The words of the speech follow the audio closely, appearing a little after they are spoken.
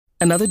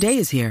Another day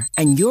is here,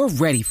 and you're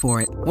ready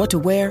for it. What to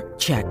wear?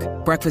 Check.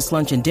 Breakfast,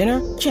 lunch, and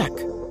dinner? Check.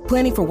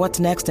 Planning for what's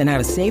next and how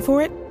to save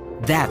for it?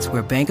 That's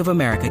where Bank of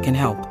America can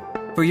help.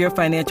 For your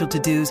financial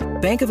to-dos,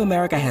 Bank of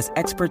America has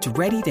experts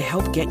ready to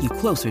help get you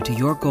closer to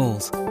your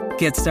goals.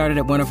 Get started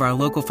at one of our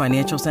local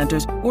financial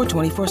centers or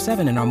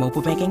 24/7 in our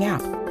mobile banking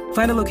app.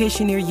 Find a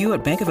location near you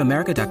at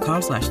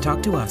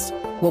bankofamerica.com/talktous.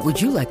 What would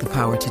you like the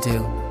power to do?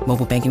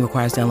 Mobile banking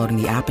requires downloading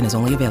the app and is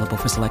only available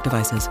for select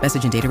devices.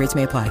 Message and data rates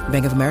may apply.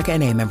 Bank of America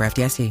N.A., member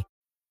FDIC.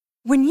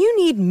 When you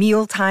need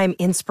mealtime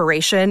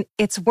inspiration,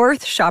 it's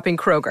worth shopping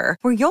Kroger,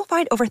 where you'll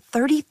find over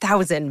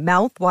 30,000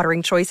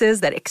 mouth-watering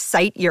choices that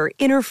excite your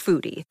inner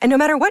foodie. And no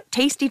matter what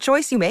tasty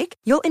choice you make,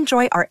 you'll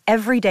enjoy our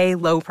everyday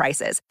low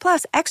prices,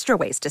 plus extra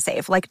ways to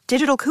save, like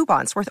digital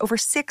coupons worth over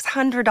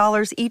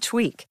 $600 each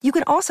week. You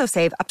can also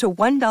save up to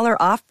 $1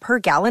 off per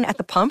gallon at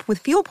the pump with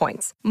fuel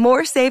points.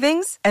 More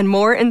savings and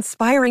more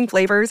inspiring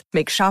flavors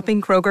make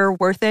shopping Kroger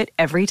worth it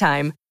every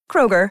time.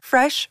 Kroger,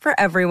 fresh for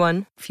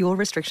everyone. Fuel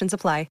restrictions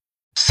apply.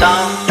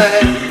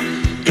 Songfacts.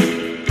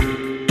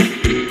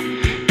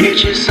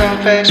 Get your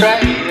Songfacts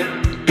right here.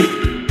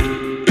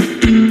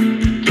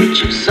 Get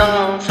your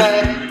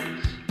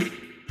Songfacts.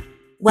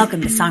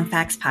 Welcome to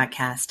Songfacts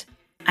Podcast.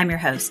 I'm your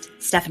host,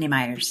 Stephanie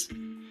Myers.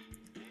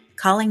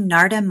 Calling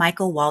Narada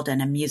Michael Walden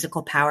a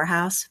musical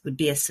powerhouse would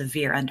be a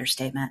severe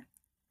understatement.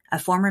 A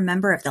former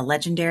member of the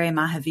legendary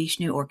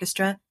Mahavishnu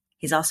Orchestra,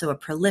 he's also a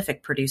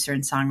prolific producer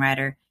and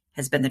songwriter,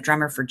 has been the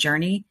drummer for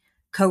Journey,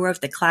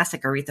 co-wrote the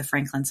classic Aretha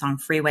Franklin song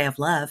Freeway of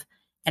Love,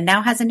 and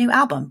now has a new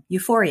album,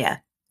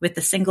 Euphoria, with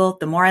the single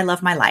The More I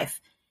Love My Life,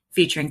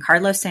 featuring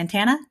Carlos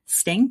Santana,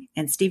 Sting,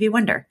 and Stevie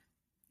Wonder.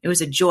 It was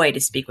a joy to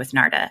speak with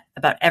Narada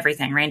about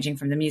everything ranging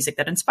from the music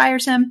that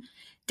inspires him,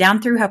 down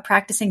through how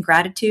practicing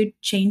gratitude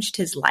changed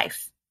his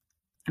life.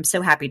 I'm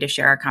so happy to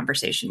share our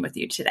conversation with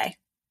you today.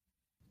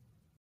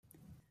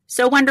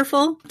 So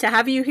wonderful to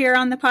have you here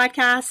on the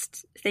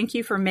podcast. Thank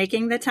you for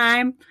making the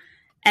time.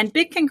 And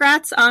big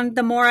congrats on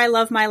The More I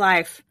Love My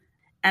Life.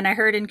 And I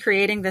heard in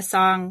creating the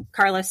song,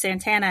 Carlos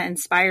Santana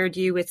inspired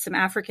you with some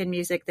African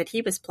music that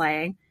he was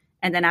playing.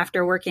 And then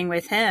after working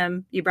with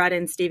him, you brought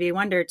in Stevie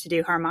Wonder to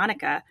do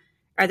harmonica.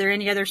 Are there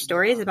any other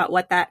stories about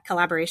what that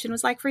collaboration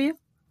was like for you?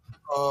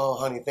 Oh,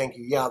 honey, thank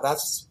you. Yeah,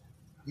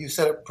 you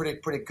said it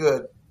pretty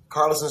good.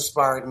 Carlos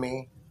inspired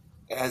me,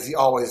 as he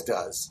always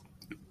does.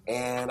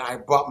 And I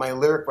brought my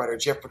lyric writer,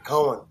 Jeffrey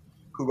Cohen,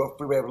 who wrote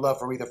Freeway of Love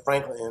for Aretha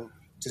Franklin, in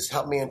to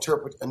help me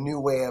interpret a new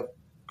way of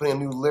putting a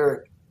new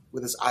lyric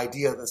with this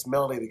idea, this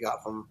melody we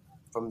got from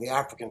the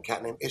African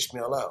cat named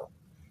Ishmael O.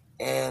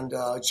 And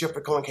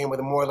Jeffrey Cohen came with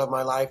The More I Love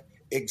My Life,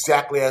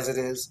 exactly as it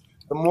is.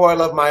 The more I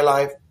love my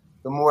life,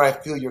 the more I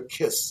feel your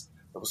kiss.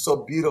 It was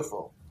so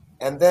beautiful.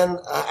 And then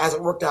as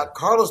it worked out,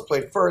 Carlos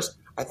played first.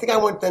 I think I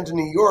went then to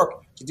New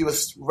York to do a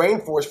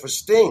rainforest for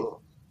Sting,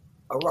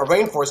 a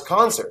rainforest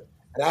concert.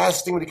 And I asked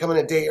Sting to come in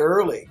a day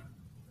early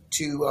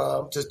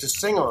to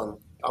sing on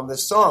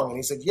this song. And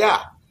he said,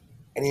 yeah.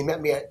 And he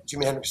met me at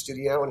Jimi Hendrix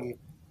studio, and he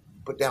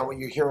put down what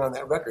you're hearing on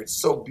that record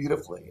so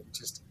beautifully, and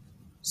just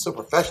so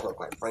professional,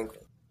 quite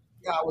frankly.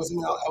 Yeah, I was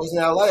in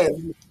LA,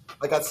 and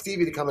I got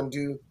Stevie to come and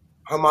do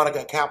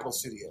harmonica at Capitol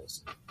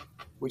Studios,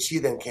 which he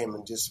then came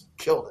and just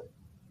killed it.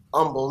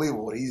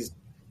 Unbelievable what he's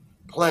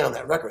playing on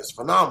that record. It's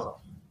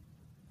phenomenal.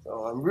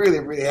 So I'm really,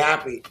 really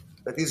happy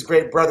that these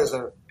great brothers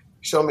are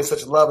showing me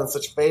such love and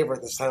such favor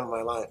at this time of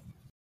my life.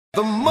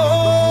 The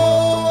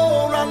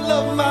more I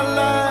love my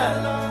life,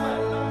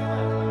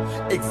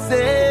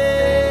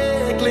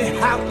 exactly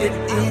how it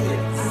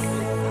is.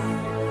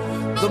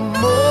 The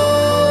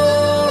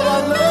more I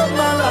love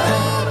my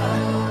life,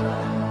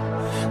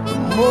 the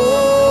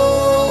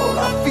more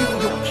I feel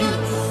your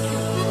kiss.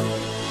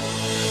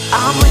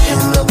 I'm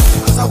waking up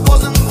because I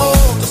wasn't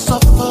born to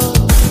suffer.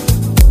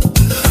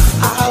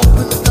 I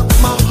opened up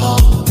my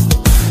heart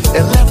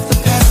and left the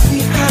past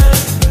behind.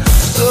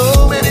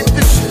 So many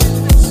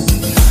pictures,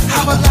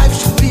 how a life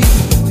should be,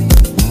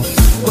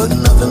 but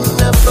nothing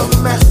ever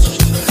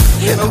matched,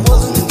 and I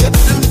wasn't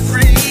getting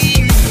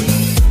free.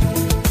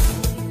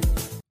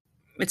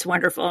 It's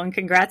wonderful, and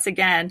congrats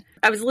again.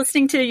 I was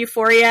listening to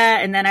Euphoria,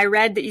 and then I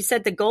read that you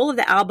said the goal of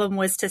the album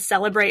was to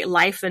celebrate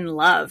life and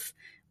love,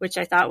 which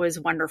I thought was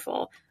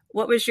wonderful.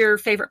 What was your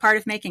favorite part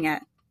of making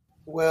it?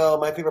 Well,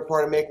 my favorite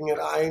part of making it,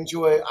 I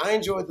enjoyed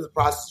the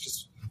process,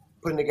 just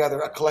putting together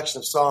a collection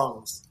of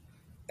songs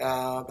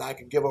that I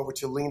could give over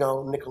to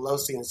Lino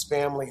Nicolosi and his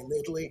family in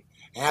Italy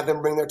and have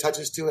them bring their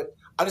touches to it.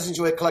 I just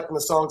enjoy collecting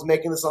the songs,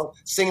 making the songs,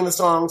 singing the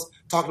songs,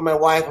 talking to my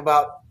wife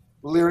about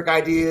lyric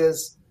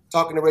ideas,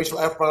 talking to Rachel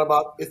Efron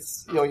about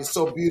you're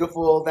so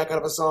beautiful, that kind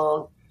of a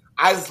song.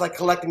 I just like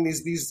collecting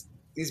these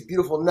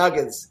beautiful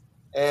nuggets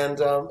and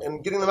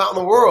getting them out in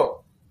the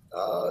world.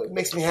 It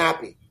makes me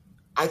happy.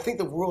 I think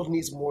the world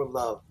needs more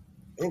love.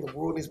 I think the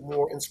world needs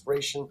more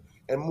inspiration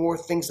and more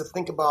things to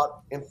think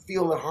about and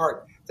feel in the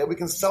heart, that we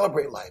can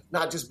celebrate life,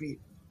 not just be,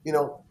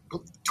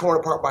 torn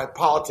apart by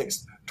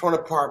politics, torn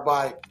apart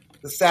by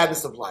the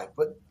sadness of life,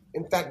 but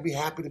in fact be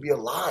happy to be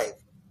alive.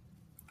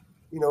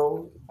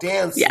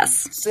 Dance,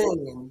 yes,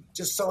 sing, and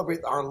just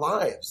celebrate our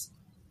lives.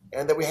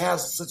 and that we have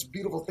such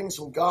beautiful things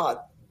from God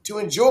to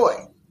enjoy.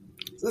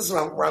 So this is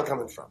where I'm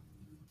coming from.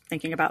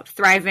 Thinking about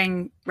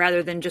thriving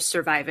rather than just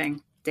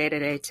surviving day to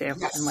day too,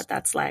 Yes. and what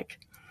that's like.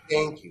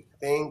 Thank you.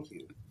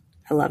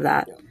 I love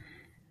that. Yeah.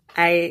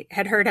 I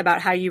had heard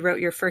about how you wrote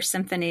your first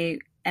symphony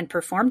and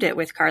performed it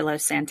with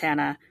Carlos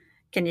Santana.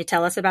 Can you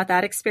tell us about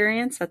that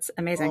experience? That's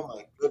amazing. Oh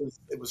my goodness,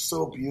 it was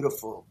so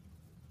beautiful.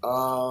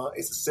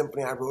 It's a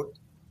symphony I wrote,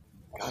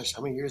 gosh,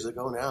 how many years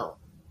ago now?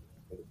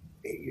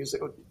 8 years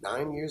ago,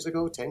 9 years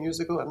ago, 10 years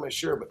ago? I'm not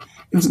sure, but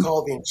it's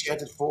called The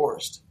Enchanted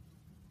Forest.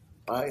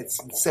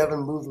 It's in 7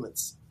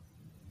 movements.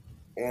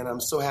 And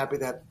I'm so happy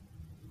that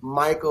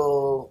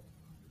Michael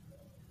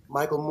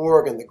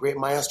Morgan, the great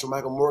maestro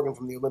Michael Morgan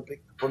from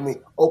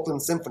the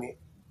Oakland Symphony,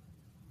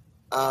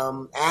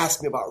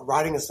 asked me about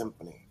writing a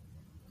symphony.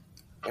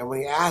 And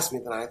when he asked me,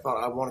 then I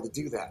thought I wanted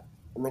to do that.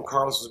 And then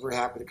Carlos was very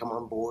happy to come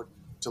on board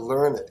to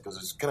learn it because it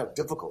was kind of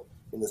difficult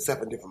in the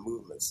 7 different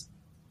movements.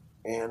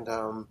 And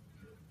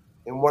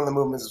in one of the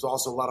movements, there's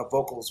also a lot of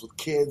vocals with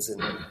kids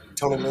and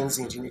Tony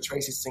Lindsay and Jeannie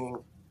Tracy singing.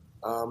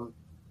 What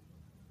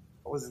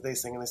was it they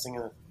singing? They're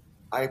singing,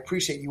 I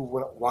appreciate you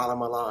while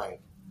I'm alive.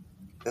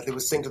 That they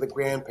would sing to the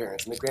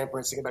grandparents, and the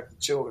grandparents singing back to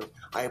the children.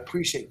 I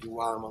appreciate you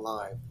while I'm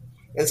alive.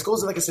 And it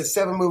goes, like I said,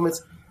 7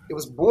 movements. It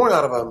was born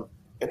out of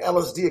an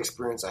LSD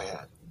experience I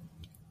had.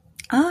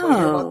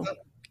 Oh,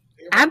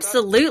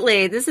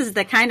 absolutely. This is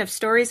the kind of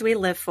stories we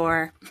live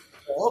for.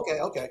 Oh,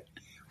 okay.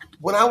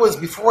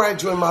 Before I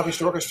joined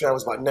Mahavishnu Orchestra, I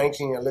was about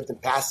 19. I lived in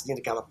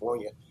Pasadena,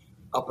 California,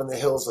 up in the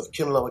hills of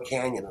Kinloa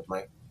Canyon with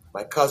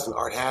my cousin,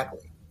 Art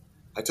Hadley.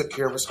 I took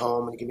care of his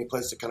home, and he gave me a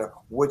place to kind of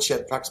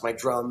woodshed, practice my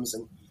drums,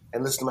 and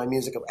listen to my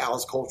music of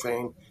Alice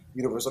Coltrane,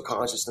 Universal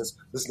Consciousness,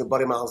 listen to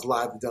Buddy Miles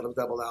Live, the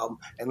Double album,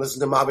 and listen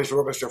to Mahavishnu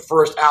Orchestra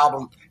first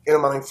album, Inner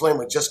Mounting Flame,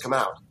 had just come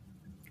out.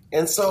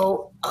 And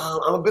so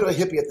I'm a bit of a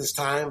hippie at this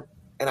time,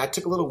 and I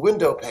took a little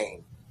window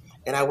pane,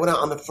 and I went out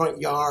on the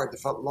front yard, the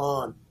front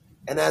lawn,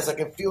 and as I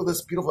can feel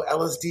this beautiful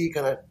LSD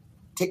kind of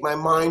take my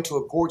mind to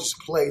a gorgeous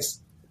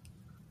place,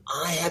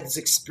 I had this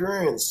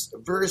experience, a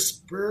very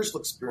spiritual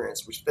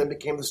experience, which then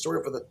became the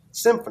story for the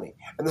symphony.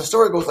 And the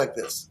story goes like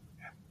this.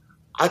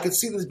 I could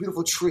see this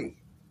beautiful tree,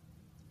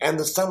 and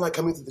the sunlight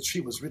coming through the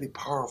tree was really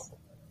powerful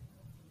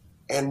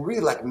and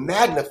really like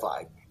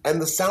magnified,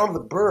 and the sound of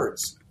the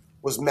birds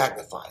was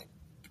magnified.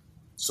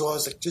 So I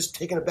was like just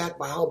taken aback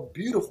by how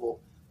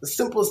beautiful the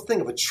simplest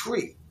thing of a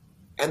tree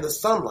and the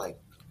sunlight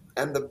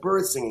and the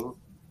birds singing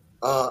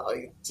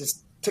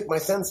just took my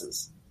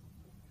senses.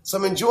 So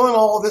I'm enjoying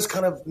all this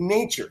kind of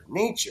nature.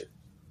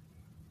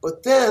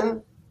 But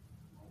then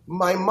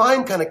my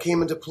mind kind of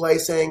came into play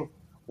saying,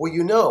 well,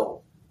 you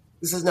know,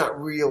 this is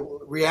not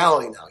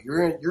reality now.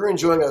 You're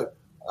enjoying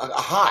a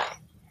high,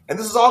 and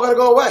this is all going to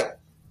go away.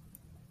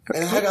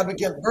 And I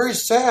became very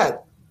sad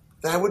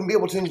that I wouldn't be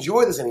able to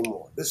enjoy this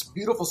anymore. This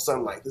beautiful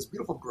sunlight, this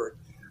beautiful bird.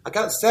 I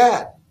got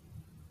sad.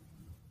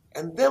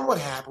 And then what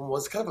happened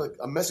was kind of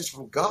a message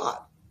from God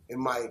in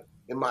my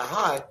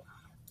high.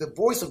 The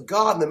voice of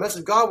God and the message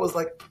of God was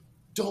like,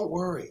 don't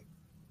worry.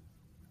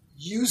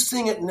 You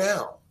sing it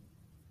now.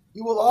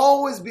 You will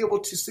always be able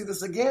to see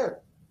this again.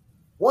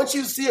 Once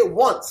you see it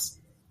once,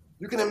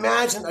 you can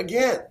imagine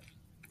again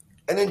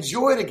and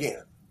enjoy it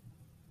again.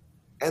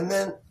 And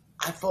then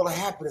I felt a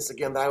happiness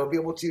again that I would be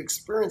able to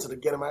experience it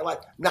again in my life,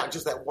 not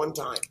just that one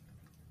time.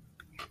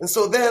 And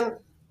so then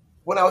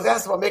when I was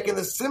asked about making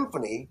this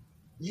symphony,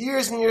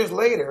 years and years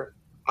later,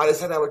 I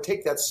decided I would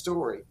take that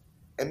story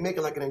and make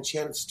it like an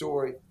enchanted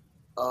story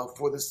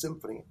for the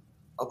symphony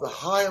of the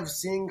high of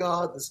seeing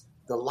God,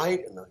 the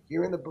light and the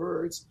hearing the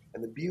birds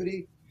and the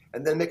beauty,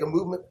 and then make a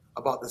movement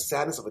about the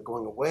sadness of it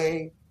going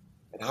away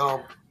and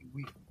how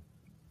we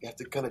have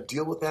to kind of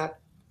deal with that.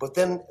 But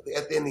then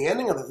in the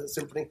ending of the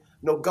symphony,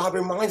 God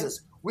reminds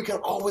us we can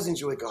always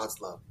enjoy God's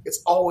love.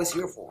 It's always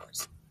here for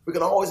us. We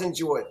can always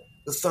enjoy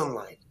the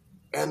sunlight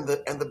and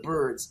the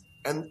birds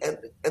and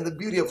the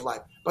beauty of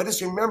life by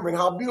just remembering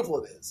how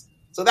beautiful it is.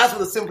 So that's what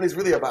the symphony is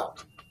really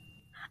about.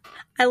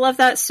 I love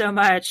that so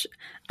much.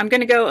 I'm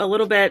going to go a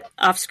little bit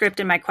off script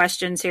in my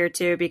questions here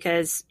too,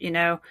 because,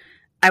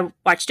 I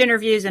watched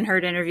interviews and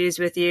heard interviews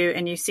with you,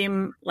 and you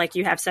seem like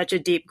you have such a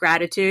deep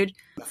gratitude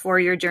for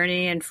your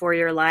journey and for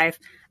your life.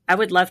 I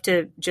would love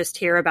to just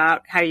hear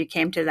about how you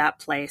came to that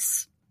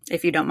place,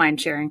 if you don't mind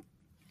sharing.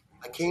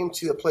 I came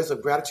to a place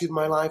of gratitude in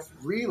my life.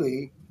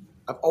 Really,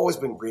 I've always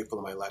been grateful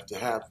in my life to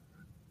have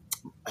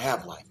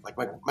life. Like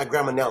my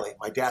grandma Nellie,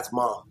 my dad's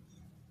mom,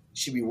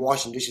 she'd be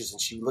washing dishes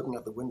and she'd be looking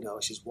out the window.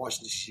 She's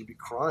washing dishes, she'd be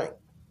crying,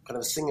 kind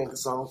of singing the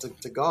song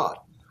to God.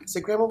 I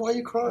said, Grandma, why are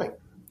you crying?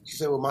 She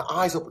said, well, my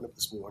eyes opened up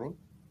this morning.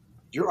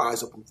 Your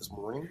eyes opened up this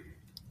morning.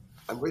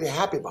 I'm really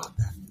happy about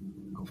that.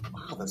 I go,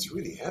 wow, that's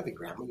really heavy,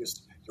 Grandma.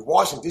 You're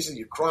washing dishes,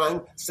 you're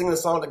crying, singing a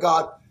song to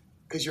God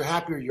because you're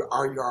happy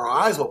your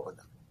eyes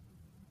opened up.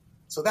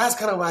 So that's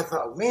kind of when I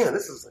thought, man,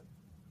 this is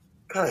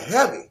kind of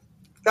heavy.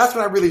 That's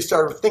when I really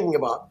started thinking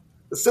about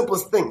the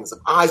simplest things of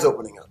eyes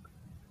opening up.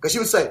 Because she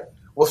would say,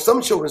 well,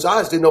 some children's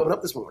eyes didn't open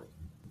up this morning.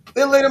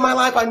 Then later in my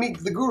life, I meet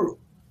the guru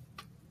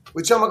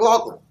with John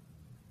McLaughlin.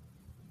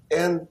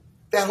 And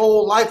that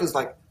whole life is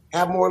like,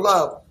 have more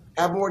love,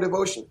 have more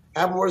devotion,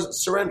 have more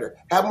surrender,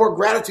 have more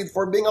gratitude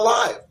for being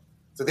alive.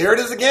 So there it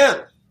is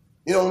again.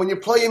 You know, when you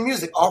play your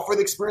music, offer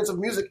the experience of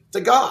music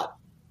to God.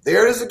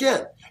 There it is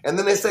again. And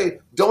then they say,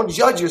 don't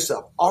judge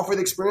yourself. Offer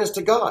the experience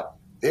to God.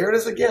 There it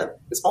is again.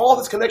 It's all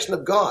this connection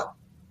of God,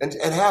 and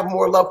have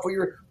more love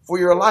for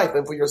your life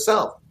and for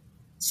yourself.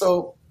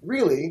 So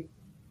really,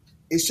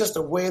 it's just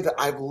a way that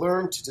I've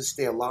learned to just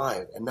stay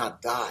alive and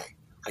not die.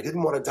 I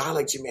didn't want to die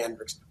like Jimi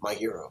Hendrix, my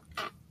hero.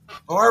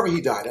 However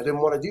he died, I didn't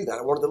want to do that.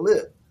 I wanted to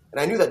live. And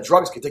I knew that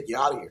drugs could take you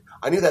out of here.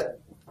 I knew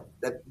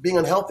that being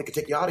unhealthy could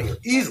take you out of here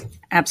easily.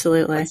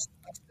 Absolutely. Like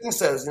Sting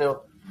says, you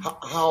know,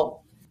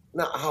 how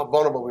not how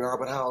vulnerable we are,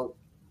 but how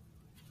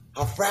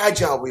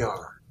fragile we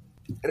are.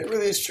 And it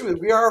really is true.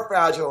 We are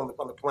fragile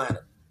on the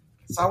planet.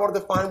 So I wanted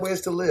to find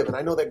ways to live. And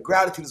I know that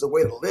gratitude is a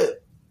way to live.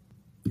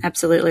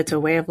 Absolutely. It's a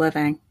way of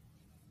living.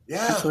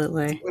 Yeah.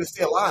 Absolutely. It's a way to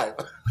stay alive.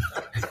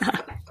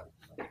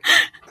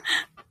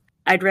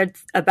 I'd read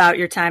about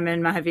your time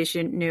in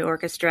Mahavishnu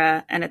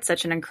Orchestra, and it's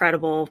such an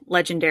incredible,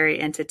 legendary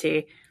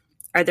entity.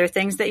 Are there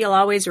things that you'll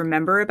always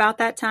remember about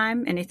that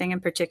time? Anything in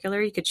particular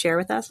you could share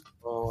with us?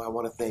 Oh, I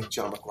want to thank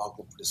John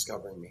McLaughlin for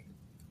discovering me.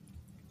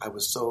 I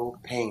was so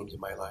pained in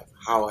my life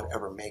how I'd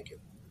ever make it.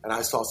 And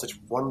I saw such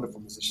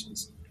wonderful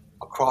musicians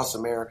across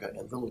America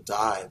in little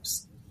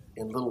dives,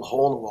 in little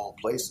hole-in-the-wall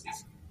places,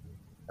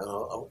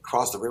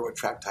 across the railroad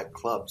track type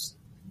clubs.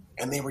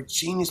 And they were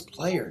genius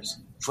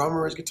players,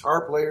 drummers,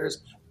 guitar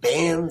players,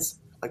 bands,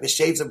 like the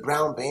Shades of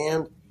Brown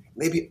band.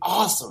 They'd be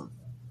awesome.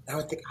 And I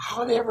would think,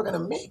 how are they ever going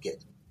to make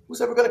it?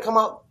 Who's ever going to come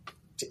out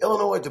to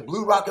Illinois, to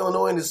Blue Rock,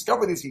 Illinois, and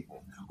discover these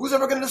people? Who's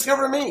ever going to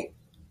discover me?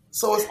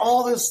 So it's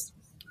all this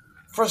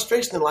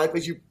frustration in life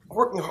as you're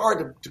working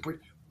hard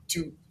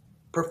to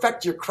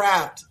perfect your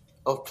craft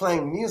of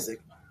playing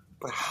music,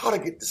 but how to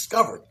get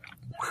discovered.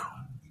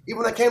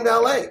 Even when I came to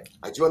LA,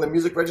 I joined the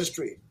music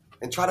registry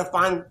and try to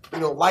find,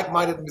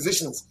 like-minded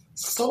musicians.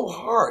 So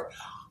hard.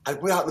 I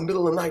went out in the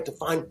middle of the night to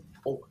find,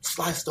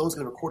 Sly Stone's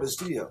going to record in the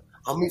studio.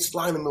 I'll meet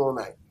Sly in the middle of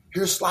the night.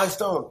 Here's Sly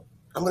Stone.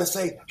 I'm going to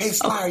say, hey,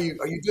 Sly,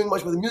 are you doing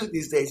much with the music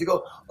these days? You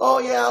go, oh,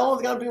 yeah, the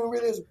only thing I'm doing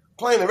really is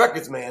playing the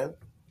records, man.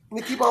 And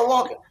you keep on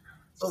walking.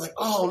 So I was like,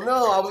 oh,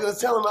 no, I was going to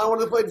tell him I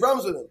wanted to play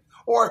drums with him.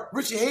 Or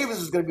Richie Havens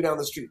is going to be down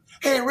the street.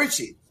 Hey,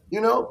 Richie,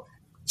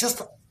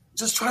 just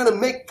trying to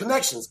make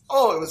connections.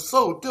 Oh, it was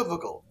so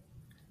difficult.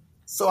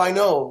 So I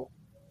know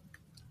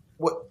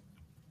what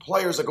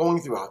players are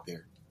going through out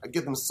there. I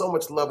give them so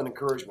much love and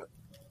encouragement.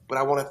 But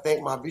I want to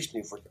thank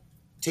Mahavishnu for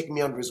taking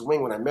me under his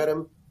wing when I met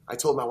him. I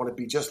told him I want to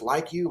be just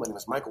like you. My name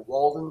is Michael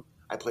Walden.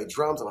 I play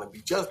drums. I want to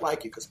be just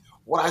like you because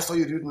what I saw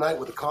you do tonight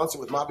with the concert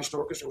with Mahavishnu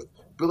Orchestra, with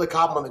Billy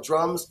Cobham on the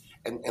drums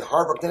and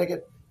Harvard,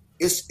 Connecticut,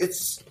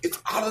 it's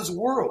out of this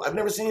world. I've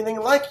never seen anything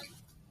like you.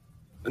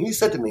 And he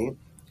said to me,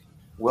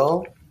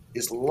 well,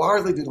 it's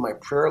largely due to my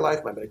prayer life,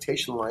 my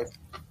meditation life,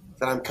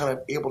 that I'm kind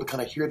of able to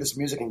kind of hear this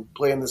music and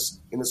play in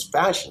this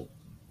fashion.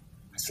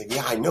 I said,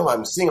 yeah, I know.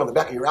 I'm seeing on the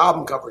back of your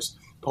album covers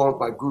poems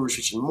by Guru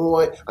Sri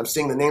Chinmoy. I'm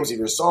seeing the names of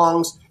your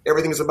songs.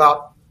 Everything is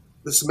about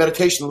this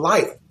meditation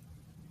life.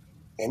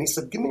 And he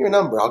said, give me your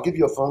number. I'll give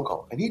you a phone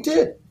call. And he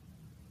did.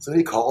 So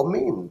he called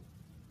me, and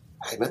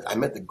I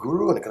met the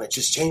Guru, and it kind of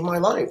just changed my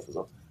life.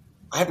 So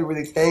I have to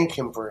really thank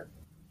him for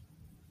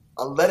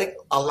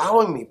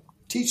allowing me,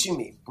 teaching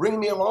me, bringing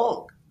me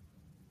along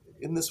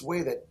in this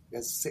way that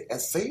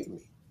has saved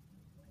me.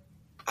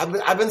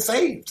 I've been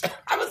saved.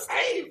 I've been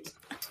saved.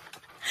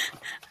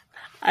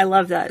 I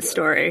love that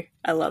story.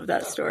 I love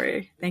that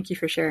story. Thank you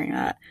for sharing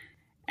that.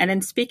 And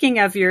in speaking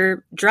of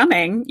your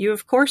drumming, you,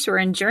 of course, were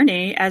in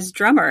Journey as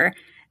drummer.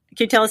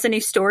 Can you tell us any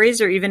stories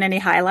or even any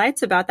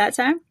highlights about that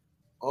time?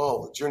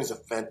 Oh, Journey's a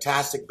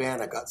fantastic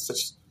band. I got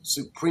such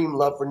supreme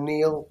love for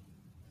Neil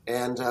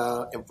and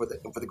for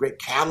the great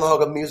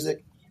catalog of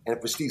music, and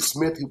for Steve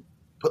Smith, who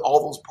put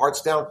all those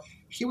parts down.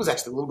 He was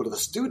actually a little bit of a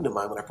student of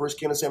mine when I first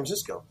came to San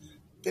Francisco.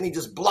 Then he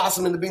just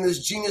blossomed into being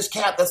this genius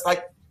cat that's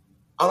like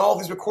on all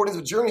these recordings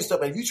of Journey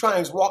stuff. And if you try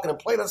and just walk in and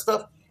play that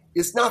stuff,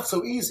 it's not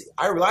so easy.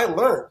 I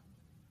learned.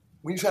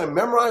 When you try to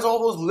memorize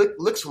all those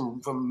licks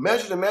from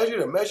measure to measure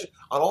to measure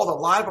on all the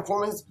live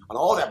performances, on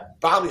all that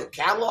body of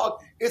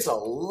catalog, it's a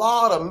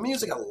lot of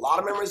music, a lot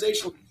of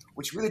memorization,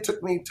 which really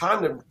took me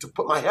time to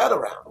put my head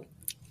around.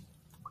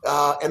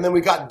 And then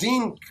we got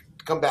Dean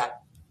to come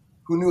back,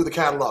 who knew the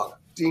catalog,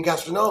 Dean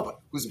Castronova,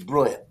 who's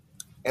brilliant.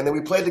 And then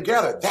we played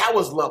together. That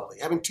was lovely.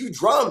 Having two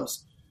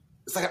drums.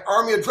 It's like an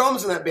army of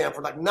drums in that band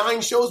for like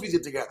 9 shows we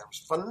did together. It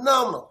was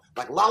phenomenal.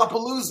 Like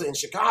Lollapalooza in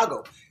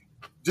Chicago.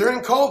 During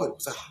COVID, it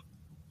was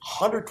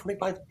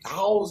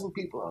 125,000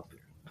 people out there.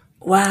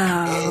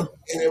 Wow.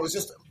 And it was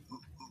just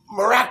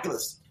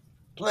miraculous.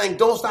 Playing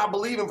Don't Stop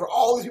Believing for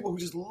all these people who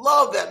just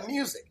love that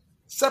music.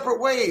 Separate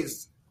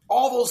Ways.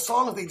 All those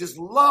songs, they just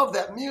love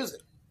that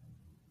music.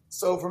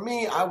 So for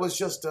me, I was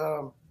just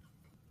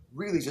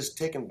really just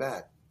taken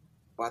back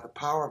by the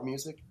power of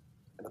music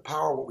and the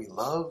power of what we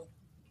love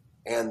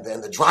and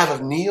then the drive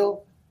of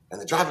Neil and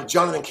the drive of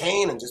Jonathan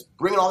Cain and just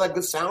bringing all that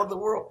good sound to the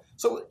world.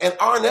 So, and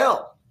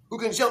Arnell, who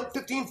can jump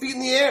 15 feet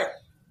in the air.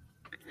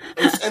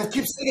 and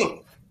keep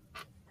singing.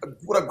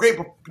 What a great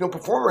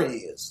performer he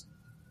is.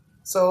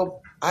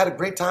 So I had a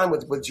great time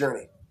with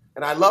Journey.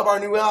 And I love our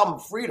new album,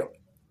 Freedom,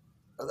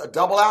 a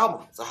double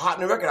album. It's a hot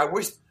new record. I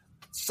wish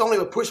Sony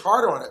would push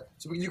harder on it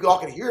so you all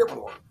could hear it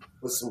more.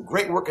 With some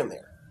great work in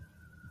there.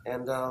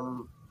 And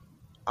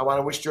I want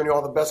to wish Journey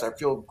all the best. I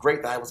feel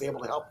great that I was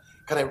able to help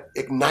kind of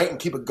ignite and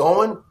keep it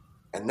going.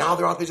 And now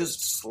they're out there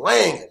just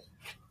slaying it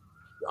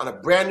on a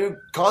brand new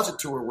concert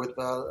tour with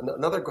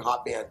another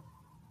hot band,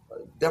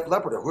 Def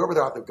Leppard, or whoever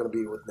they're out there going to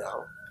be with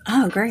now.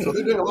 Oh, great. So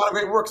they're doing a lot of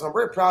great work, so I'm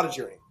very proud of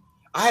Journey.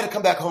 I had to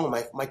come back home.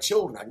 My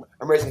children,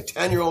 I'm raising a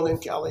 10-year-old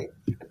named Kelly,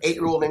 an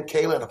 8-year-old named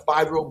Kayla, and a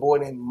 5-year-old boy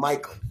named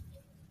Michael.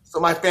 So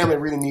my family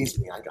really needs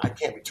me. I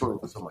can't be touring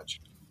so much.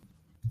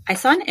 I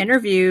saw an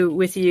interview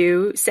with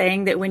you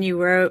saying that when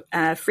you wrote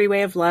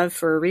Freeway of Love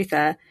for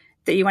Aretha,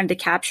 that you wanted to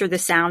capture the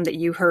sound that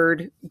you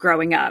heard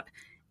growing up.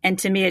 And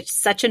to me, it's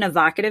such an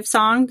evocative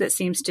song that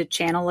seems to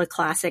channel a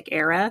classic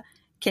era.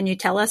 Can you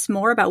tell us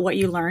more about what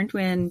you learned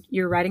when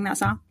you were writing that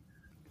song?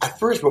 I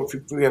first wrote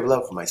Freeway of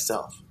Love for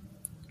myself.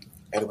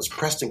 And it was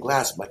Preston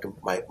Glass,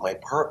 my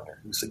partner,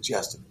 who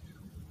suggested,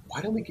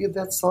 why don't we give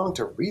that song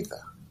to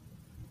Aretha?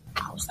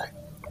 I was like,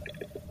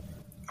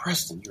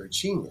 Preston, you're a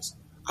genius.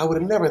 I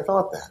would have never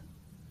thought that.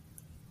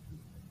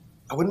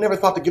 I would have never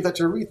thought to give that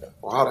to Aretha.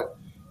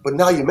 But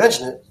now you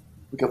mention it,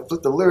 we can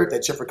flip the lyric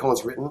that Jeffrey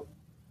Cohen's written,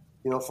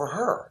 for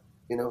her.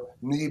 Knew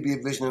you'd be a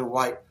vision in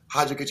white.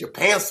 How'd you get your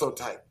pants so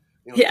tight?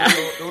 Yeah.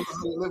 Don't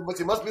live, but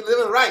you must be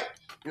living right.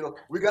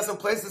 We got some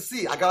place to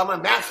see. I got all my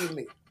maps with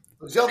me.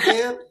 So jump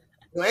in.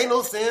 Ain't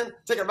no sin.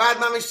 Take a ride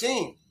in my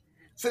machine.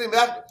 City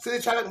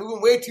traffic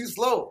moving way too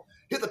slow.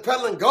 Hit the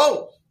pedal and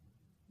go.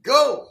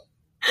 Go.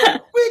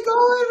 We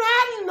going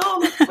riding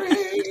on the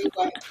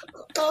freeway.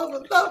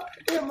 Love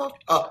in my,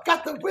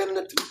 got the wind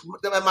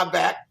at my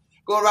back.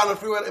 Going around the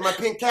freeway in my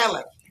pink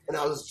Cadillac. And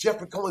I was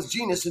Jeffrey Cohen's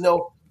genius to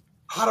know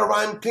how to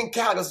rhyme pink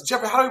Cadillac. I said,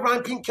 Jeffrey, how do we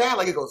rhyme pink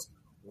Cadillac? He goes,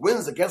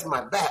 wind's against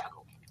my back. I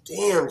go,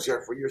 damn,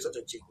 Jeffrey, you're such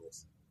a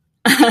genius.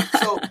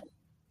 So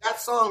that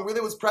song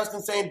really was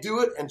Preston saying, do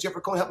it, and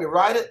Jeffrey Cohen helped me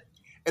write it.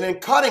 And in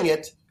cutting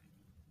it,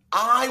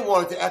 I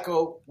wanted to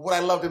echo what I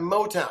loved in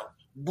Motown.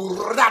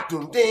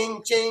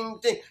 Ding, ching,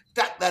 ding.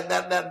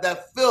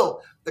 That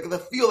feel, the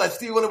feel that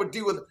Stevie Wonder would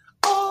do with,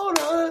 all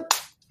right,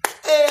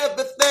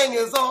 everything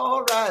is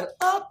all right,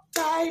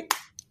 uptight,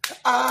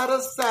 out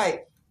of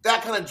sight.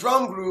 That kind of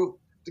drum groove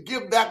to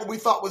give back what we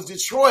thought was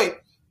Detroit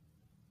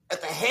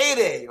at the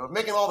heyday of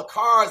making all the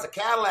cars, the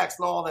Cadillacs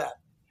and all that,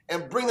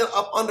 and bring it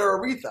up under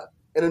Aretha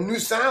in a new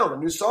sound, a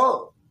new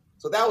song.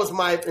 So that was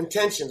my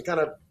intention, to kind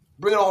of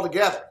bring it all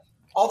together.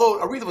 Although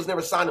Aretha was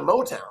never signed to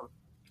Motown,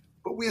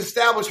 but we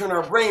established her in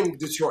our brain,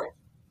 Detroit.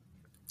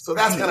 So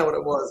that's kind of what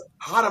it was,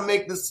 how to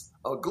make this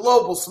a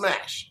global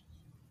smash.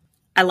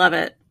 I love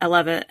it. I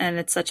love it. And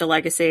it's such a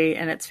legacy,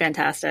 and it's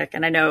fantastic.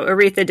 And I know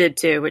Aretha did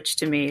too, which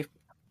to me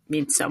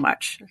means so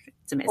much.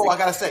 It's amazing. Oh, I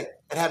got to say,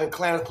 and having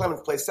Clarence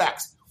Clemens play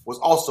sax was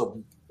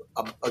also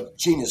a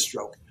genius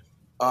stroke.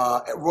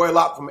 Roy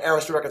Lott from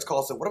Arista Records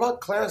called and said, what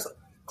about Clarence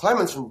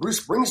Clemens from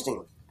Bruce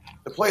Springsteen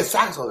to play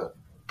saxophone?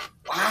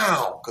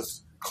 Wow,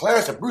 because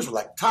Clarence and Bruce were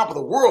like top of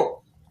the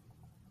world.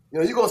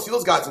 You go see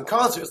those guys in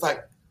concert, it's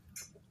like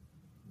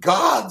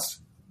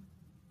gods.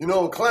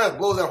 When Clarence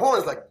blows that horn,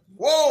 it's like,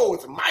 whoa,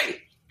 it's mighty.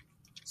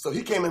 So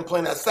he came in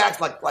playing that sax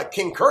like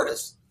King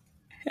Curtis.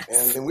 Yes.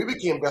 And then we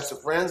became best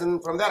of friends.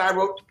 And from that, I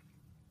wrote,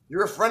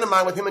 you're a friend of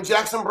mine with him and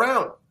Jackson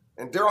Brown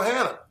and Daryl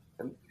Hannah.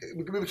 And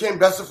we became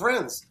best of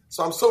friends.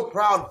 So I'm so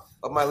proud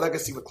of my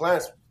legacy with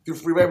Clarence through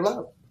Freeway of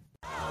Love.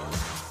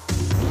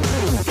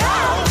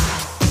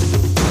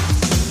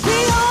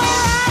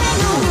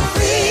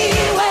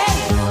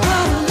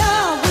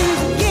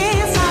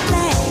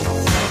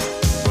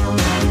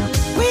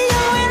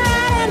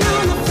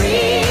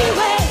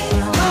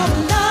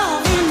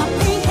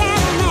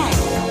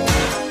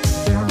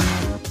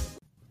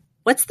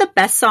 What's the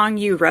best song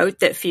you wrote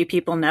that few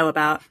people know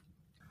about?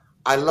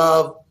 I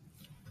love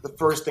the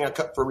first thing I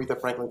cut for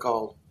Aretha Franklin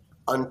called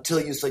Until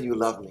You Say You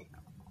Love Me.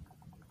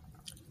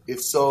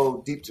 It's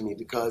so deep to me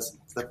because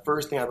it's the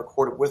first thing I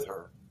recorded with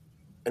her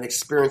and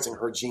experiencing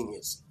her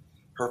genius.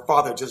 Her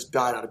father just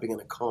died out of being in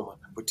a coma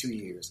for 2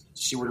 years.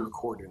 She wouldn't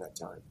record during that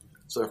time.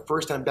 So her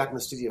first time back in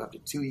the studio after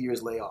 2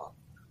 years layoff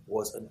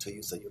was Until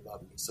You Say You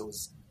Love Me. So it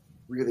was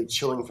really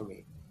chilling for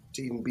me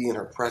to even be in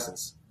her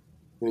presence.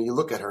 You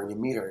look at her and you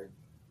meet her and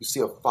you see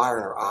a fire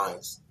in her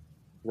eyes.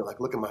 Like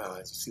look in my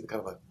eyes. You see the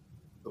kind of a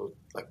little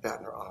like that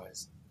in her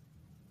eyes.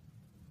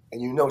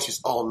 And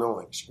she's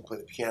all-knowing. She can play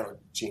the piano,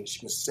 she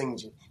can sing,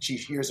 she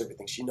hears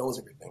everything, she knows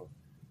everything.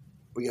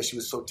 But yet she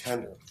was so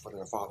tender for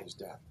her father's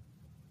death.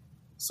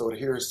 So to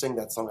hear her sing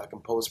that song I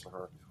composed for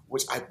her,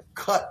 which I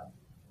cut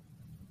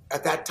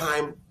at that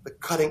time, the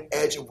cutting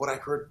edge of what I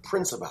heard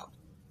Prince about.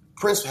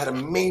 Prince had a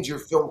major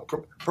film,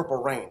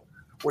 Purple Rain,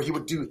 where he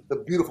would do the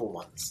beautiful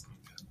ones.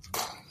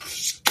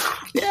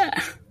 Yeah.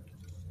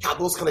 God,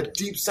 those kind of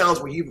deep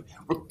sounds where he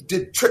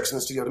did tricks in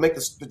the studio to make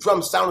the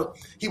drums sound.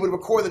 He would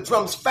record the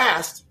drums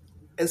fast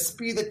and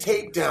speed the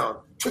tape down.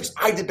 Tricks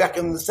I did back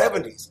in the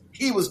 70s.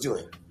 He was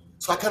doing.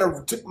 So I kind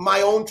of took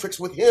my own tricks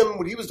with him,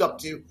 what he was up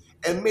to,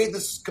 and made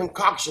this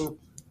concoction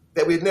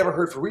that we had never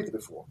heard for Aretha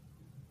before.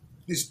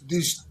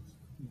 These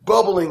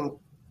bubbling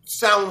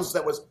sounds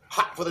that was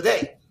hot for the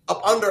day,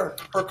 up under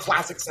her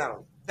classic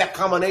sound. That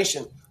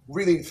combination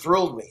really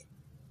thrilled me.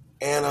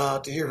 And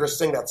to hear her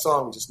sing that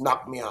song just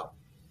knocked me out.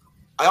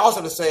 I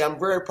also have to say I'm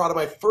very proud of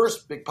my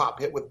first big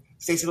pop hit with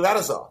Stacey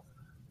Lattisaw,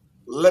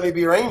 Let Me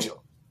Be Your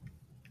Angel.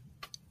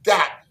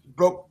 That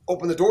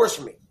opened the doors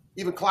for me.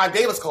 Even Clive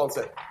Davis called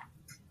and said,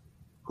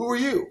 who are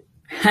you?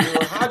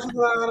 How'd you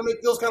know how to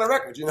make those kind of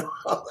records,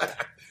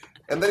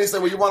 And then he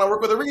said, well, you want to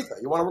work with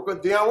Aretha. You want to work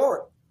with Dionne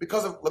Warwick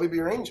because of Let Me Be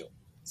Your Angel.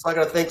 So I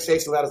got to thank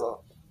Stacey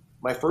Lattisaw,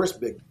 my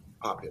first big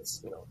pop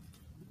hits,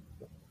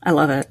 I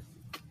love it.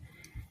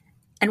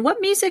 And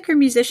what music or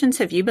musicians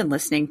have you been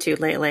listening to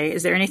lately?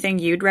 Is there anything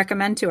you'd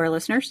recommend to our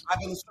listeners? I've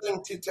been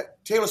listening to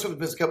Taylor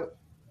Swift.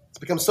 It's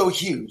become so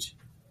huge.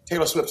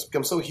 Taylor Swift's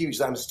become so huge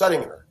that I'm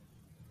studying her.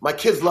 My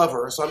kids love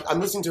her, so I'm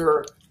listening to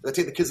her. I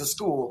take the kids to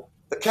school,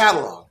 the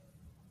catalog,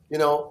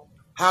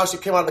 how she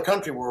came out of the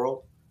country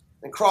world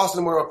and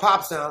crossing the world of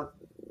pop sound,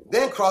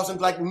 then crossing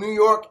like New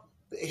York,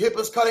 the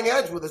hippest cutting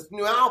edge with this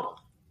new album,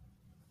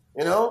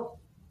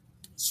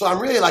 So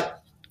I'm really like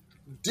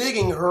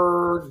digging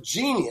her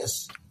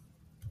genius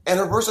and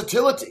her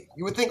versatility.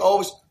 You would think,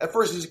 at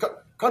first she's a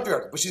country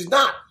artist, but she's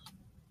not.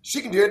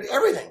 She can do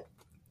everything.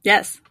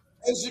 Yes.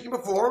 And she can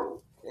perform,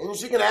 and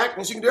she can act,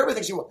 and she can do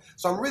everything she wants.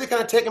 So I'm really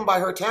kind of taken by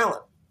her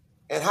talent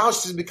and how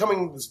she's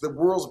becoming the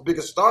world's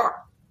biggest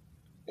star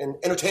and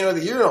entertainer of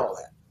the year and all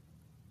that.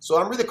 So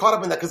I'm really caught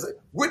up in that because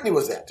Whitney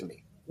was that to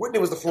me. Whitney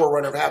was the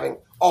forerunner of having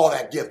all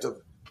that gift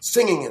of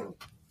singing and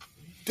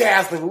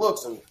dazzling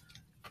looks, and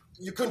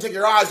you couldn't take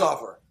your eyes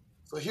off her.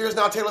 So here's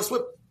now Taylor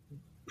Swift.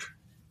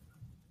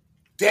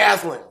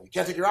 Dazzling. You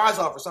can't take your eyes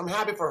off her, so I'm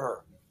happy for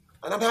her.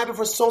 And I'm happy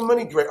for so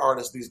many great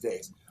artists these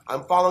days.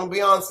 I'm following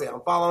Beyonce.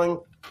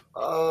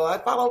 I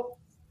follow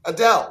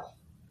Adele,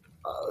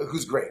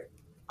 who's great.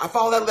 I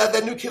follow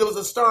that new kid that was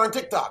a star on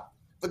TikTok,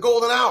 The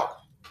Golden Hour.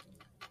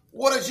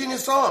 What a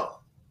genius song.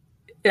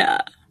 Yeah.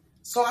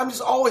 So I'm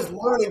just always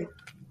learning.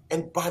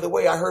 And by the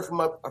way, I heard from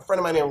a friend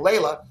of mine named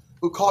Layla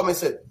who called me and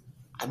said,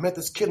 I met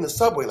this kid in the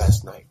subway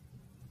last night.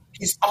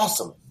 He's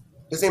awesome.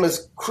 His name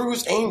is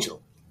Cruz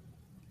Angel.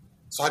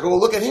 So I go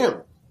look at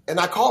him, and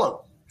I call him.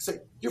 I say,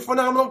 you're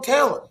phenomenal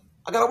talent.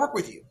 I got to work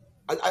with you.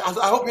 I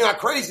hope you're not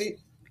crazy,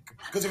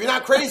 because if you're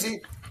not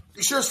crazy,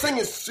 you sure sing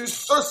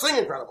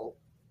incredible.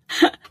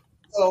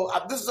 So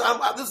this is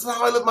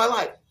how I live my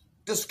life,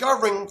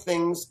 discovering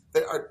things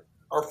that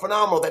are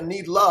phenomenal, that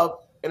need love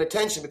and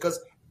attention, because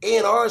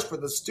A&Rs for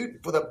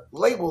the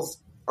labels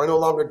are no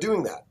longer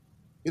doing that.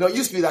 It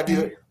used to be that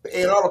the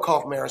A&R would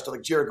call from artists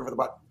like Jerry Griffith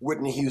about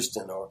Whitney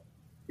Houston, or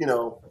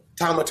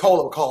Tom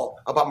Mottola would call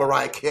about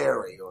Mariah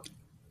Carey, or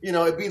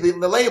it'd be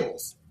the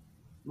labels.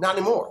 Not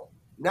anymore.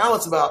 Now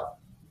it's about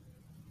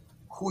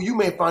who you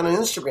may find on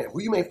Instagram,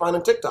 who you may find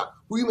on TikTok,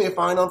 who you may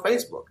find on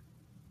Facebook.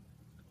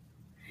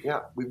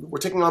 Yeah, we're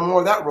taking on more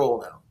of that role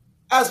now,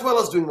 as well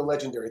as doing the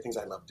legendary things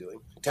I love doing.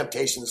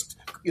 Temptations,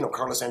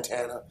 Carlos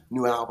Santana,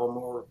 new album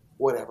or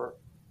whatever.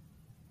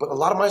 But a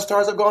lot of my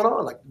stars have gone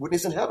on, like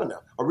Whitney's in heaven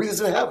now,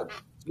 Aretha's in heaven.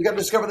 We got to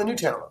discover the new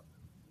talent.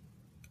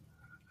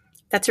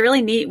 That's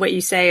really neat what you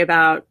say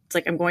about, it's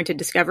like, I'm going to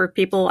discover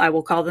people. I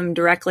will call them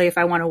directly if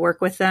I want to work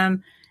with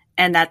them.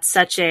 And that's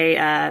such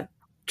a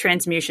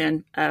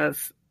transmutation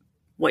of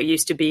what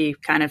used to be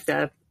kind of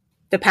the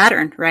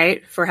pattern,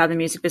 right, for how the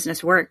music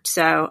business worked.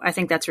 So I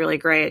think that's really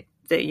great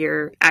that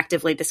you're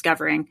actively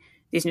discovering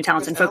these new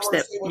talents and folks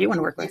that you want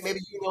to work with.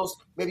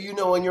 Maybe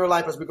in your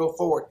life as we go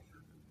forward,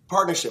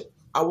 partnership.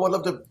 I would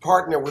love to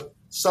partner with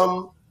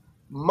some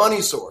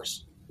money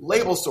source,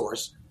 label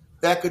source,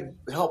 that could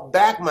help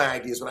back my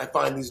ideas when I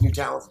find these new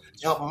talents,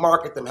 to help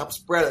market them, help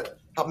spread it,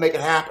 help make it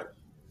happen.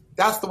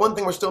 That's the one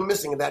thing we're still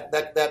missing,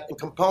 that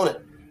component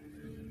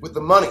with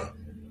the money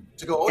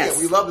to go, yes.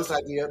 Yeah, we love this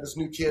idea, this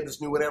new kid, this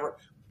new whatever.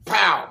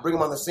 Pow, bring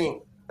them on the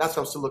scene. That's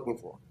what I'm still looking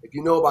for. If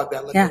you know about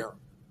that, let me know.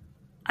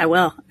 I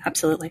will,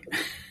 absolutely.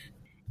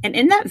 And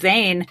in that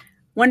vein,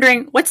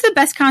 wondering, what's the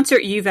best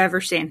concert you've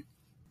ever seen?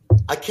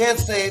 I can't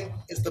say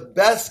it's the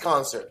best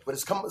concert, but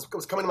it's coming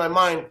to my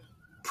mind.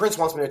 Prince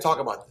wants me to talk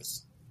about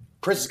this.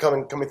 Prince is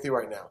coming through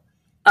right now.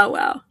 Oh,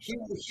 wow. He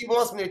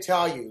wants me to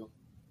tell you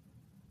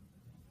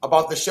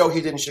about the show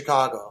he did in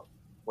Chicago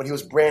when he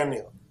was brand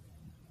new.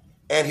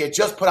 And he had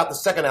just put out the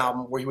second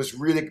album where he was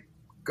really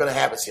going to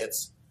have his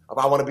hits of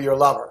I Want to Be Your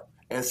Lover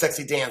and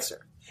Sexy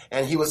Dancer.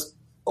 And he was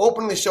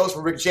opening the shows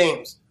for Rick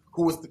James,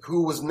 who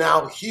was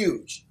now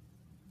huge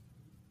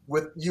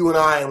with You and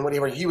I and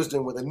whatever he was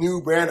doing with a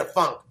new brand of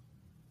funk.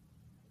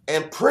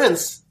 And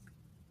Prince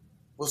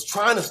was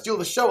trying to steal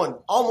the show and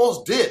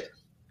almost did.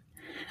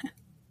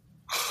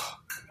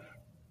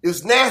 It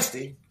was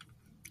nasty,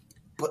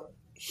 but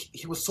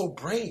he was so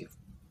brave.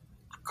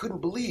 I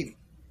couldn't believe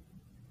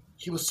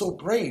he was so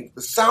brave.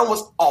 The sound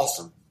was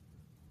awesome.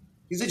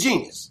 He's a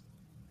genius.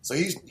 So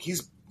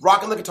he's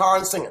rocking the guitar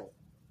and singing.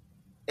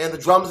 And the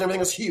drums and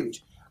everything was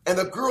huge. And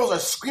the girls are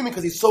screaming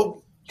because he's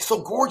so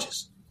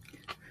gorgeous.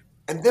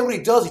 And then what he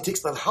does, he takes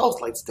the house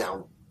lights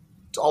down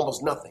to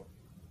almost nothing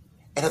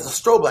and has a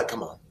strobe light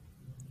come on.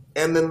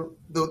 And then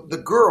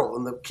the girl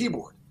on the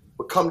keyboard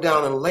would come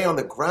down and lay on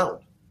the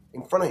ground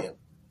in front of him.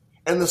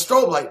 And the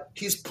strobe light,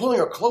 he's pulling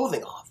her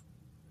clothing off.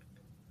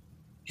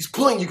 He's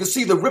pulling, you can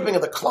see the ripping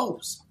of the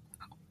clothes.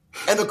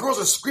 And the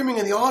girls are screaming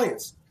in the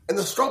audience. And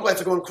the strobe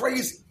lights are going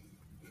crazy.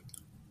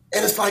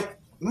 And it's like,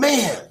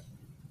 man.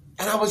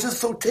 And I was just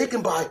so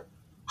taken by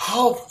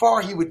how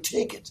far he would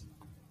take it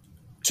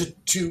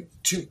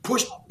to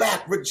push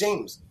back Rick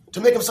James,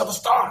 to make himself a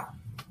star.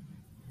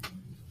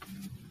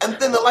 And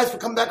then the lights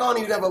would come back on,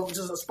 and he'd have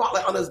just a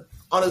spotlight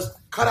on his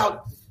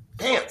cutout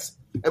pants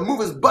and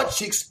move his butt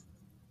cheeks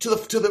to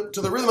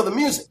the rhythm of the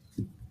music.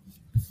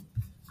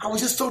 I was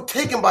just so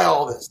taken by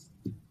all this,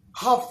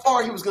 how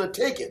far he was going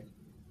to take it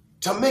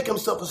to make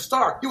himself a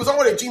star. He was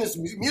already a genius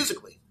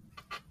musically,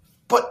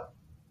 but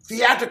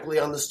theatrically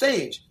on the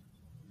stage,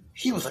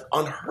 he was like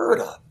unheard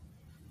of.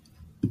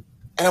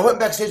 And I went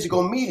backstage to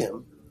go meet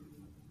him,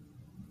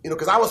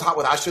 because I was hot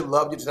with I Should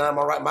Love You Tonight, I'm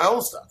writing my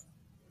own stuff.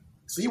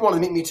 So he wanted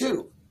to meet me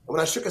too. And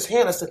when I shook his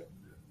hand, I said,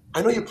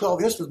 I know you play all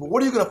the instruments, but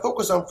what are you going to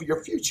focus on for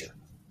your future?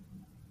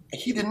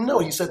 And he didn't know.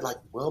 He said,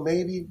 well,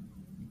 maybe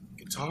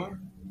guitar.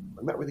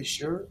 I'm not really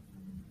sure.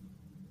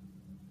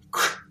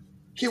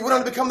 He went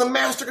on to become the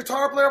master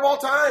guitar player of all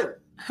time.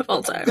 Of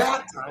all time. At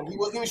that time, he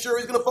wasn't even sure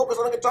he was going to focus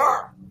on the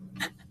guitar.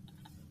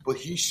 But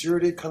he sure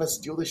did kind of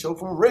steal the show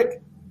from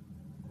Rick.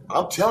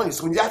 I'm telling you,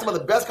 so when you ask about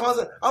the best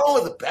concert, I don't know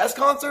if it's the best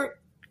concert,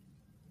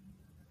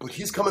 but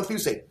he's coming through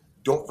saying,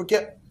 don't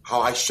forget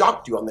how I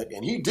shocked you on that.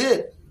 And he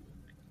did.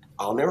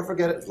 I'll never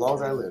forget it as long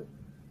as I live.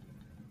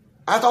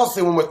 I have to also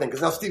say one more thing,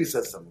 because now Stevie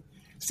said something.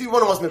 Stevie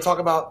Wonder wants me to talk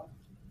about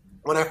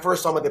when I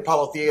first saw him at the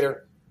Apollo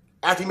Theater,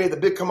 after he made the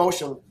big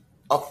commotion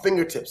of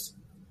Fingertips.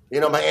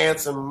 My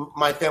aunts and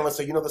my family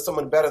say, there's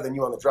someone better than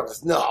you on the drums. I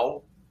said,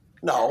 no.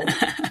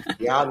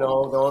 Yeah,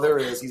 no, there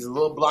is. He's a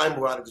little blind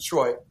boy out of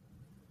Detroit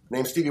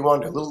named Stevie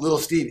Wonder, little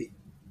Stevie.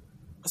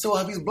 I said,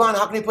 well, if he's blind,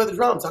 how can he play the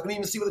drums? How can he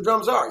even see where the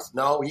drums are? He said,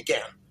 no, he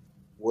can.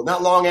 Well,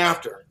 not long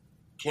after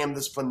came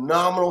this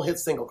phenomenal hit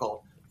single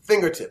called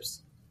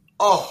Fingertips.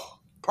 Oh,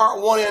 part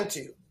 1 and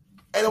 2.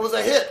 And it was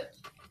a hit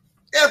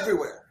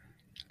everywhere.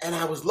 And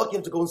I was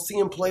lucky to go and see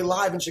him play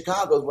live in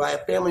Chicago, where I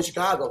have family in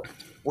Chicago,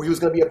 where he was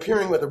going to be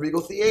appearing at the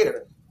Regal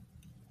Theater.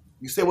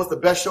 You say, what's the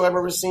best show I've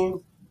ever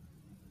seen?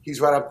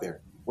 He's right up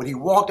there. When he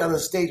walked on the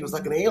stage, it was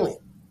like an alien.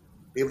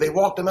 They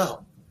walked him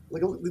out.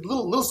 Like a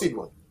little Stevie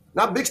one.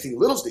 Not big Stevie,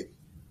 little Stevie.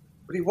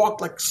 But he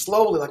walked like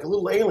slowly, like a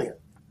little alien.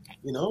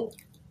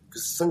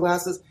 Because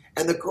sunglasses.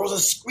 And the girls are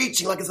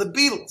screeching like it's the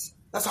Beatles.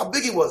 That's how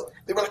big he was.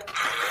 They were like,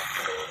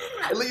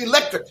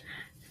 electric.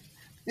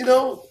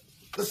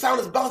 The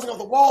sound is bouncing off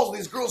the walls with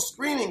these girls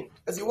screaming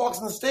as he walks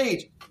on the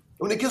stage. And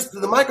when he gets to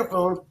the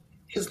microphone,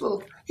 he's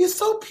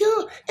so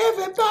pure.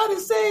 Everybody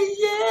say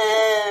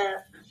yeah.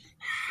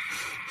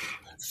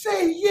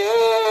 Say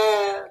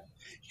yeah.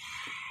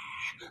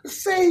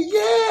 Say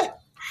yeah.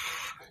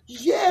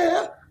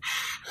 Yeah.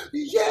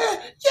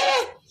 Yeah.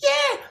 Yeah.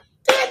 Yeah.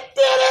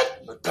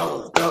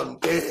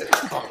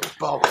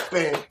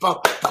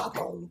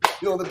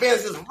 The band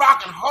is just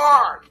rocking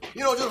hard.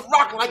 Just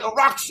rocking like a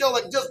rock show,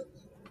 like just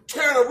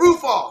tearing the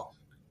roof off.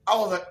 I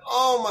was like,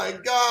 oh my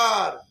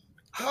God,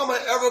 how am I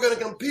ever going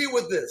to compete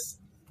with this?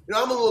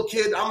 I'm a little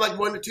kid. I'm like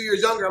 1 to 2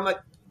 years younger. I'm like,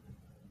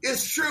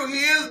 it's true. He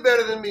is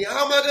better than me.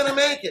 How am I going to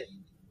make it?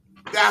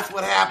 That's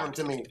what happened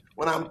to me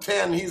when I'm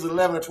 10. He's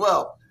 11 or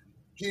 12.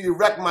 He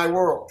wrecked my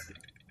world.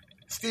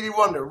 Stevie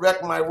Wonder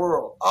wrecked my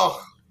world.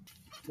 Oh,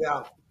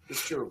 yeah,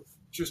 it's true.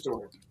 True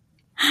story.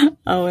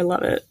 Oh, I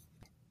love it.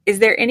 Is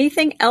there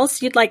anything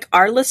else you'd like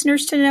our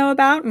listeners to know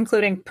about,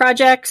 including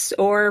projects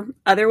or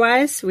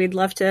otherwise? We'd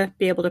love to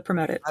be able to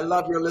promote it. I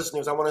love your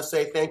listeners. I want to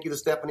say thank you to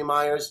Stephanie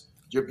Myers.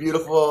 You're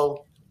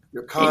beautiful.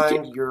 You're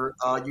kind.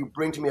 You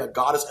bring to me a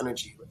goddess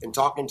energy in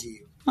talking to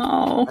you.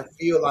 Oh, I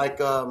feel like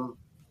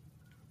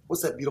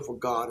what's that beautiful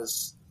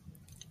goddess?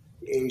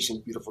 The Asian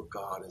beautiful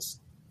goddess.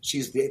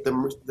 She's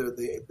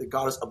the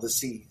goddess of the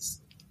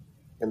seas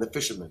and the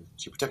fishermen.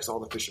 She protects all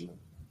the fishermen.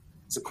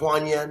 It's a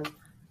Kuan Yin.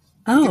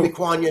 Oh. Give me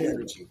Kuan Yin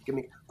energy. Give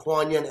me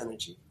Kuan Yin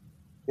energy.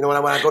 When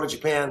I go to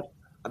Japan,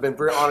 I've been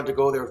very honored to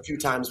go there a few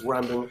times where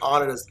I'm being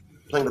honored as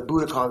playing the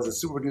Budokan as the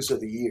Super Producer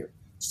of the Year.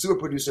 Super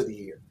Producer of the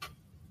Year.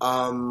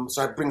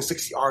 So I bring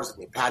 60 artists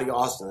with me, Patty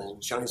Austin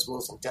and Shanice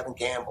Wilson, Devin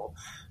Campbell,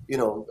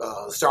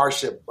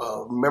 Starship,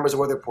 members of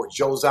Weather Report,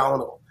 Joe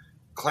Zawinul,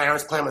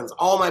 Clarence Clemens,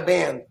 all my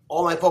band,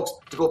 all my folks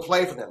to go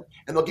play for them.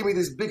 And they'll give me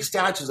these big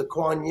statues of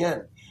Kuan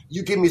Yin.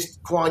 You give me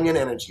Kuan Yin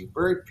energy.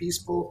 Very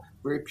peaceful,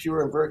 very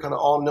pure, and very kind of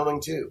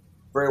all-knowing too.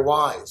 Very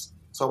wise.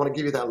 So I want to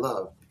give you that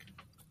love.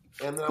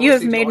 And then you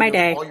have made my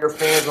day. All your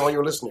fans and all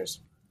your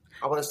listeners.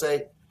 I want to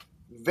say,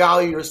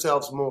 value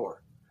yourselves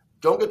more.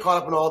 Don't get caught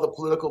up in all the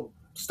political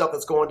stuff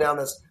that's going down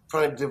that's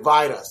trying to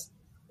divide us.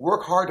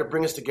 Work hard to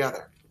bring us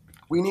together.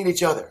 We need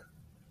each other.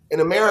 In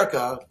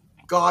America,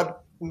 God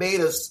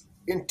made us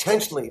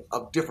intentionally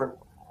of different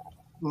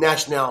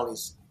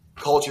nationalities,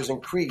 cultures,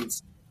 and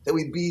creeds, that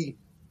we be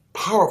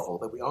powerful,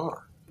 that we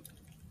are.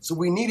 So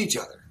we need each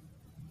other.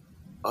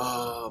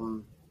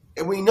 And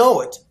we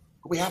know it,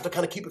 but we have to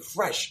kind of keep it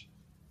fresh.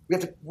 We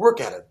have to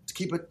work at it to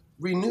keep it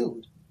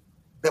renewed,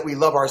 that we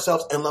love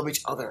ourselves and love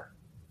each other,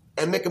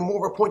 and make it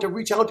more of a point to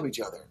reach out to each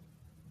other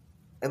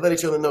and let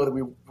each other know that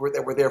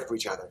we're there for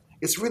each other.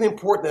 It's really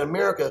important that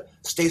America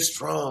stays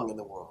strong in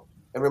the world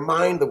and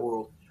remind the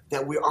world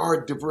that we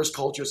are diverse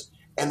cultures,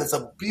 and it's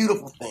a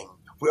beautiful thing.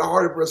 We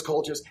are diverse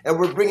cultures, and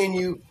we're bringing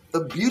you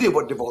the beauty of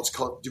what diverse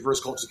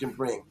cultures can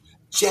bring.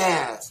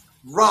 Jazz,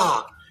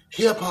 rock,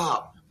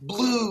 hip-hop,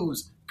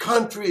 blues,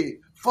 country,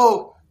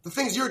 folk, the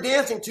things you're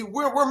dancing to,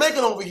 we're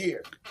making over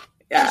here.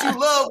 Yeah. Things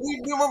you love,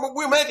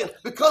 we're making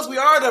because we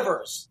are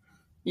diverse.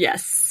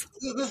 Yes.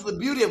 This is the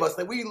beauty of us,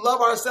 that we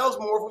love ourselves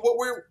more for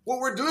what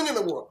we're doing in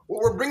the world,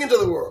 what we're bringing to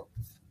the world.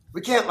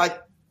 We can't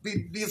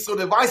be so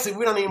divisive.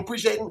 We're not even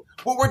appreciating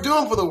what we're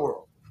doing for the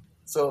world.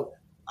 So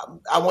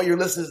I want your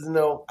listeners to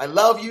know I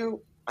love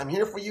you. I'm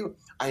here for you.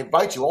 I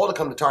invite you all to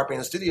come to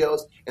Tarpan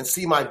Studios and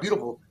see my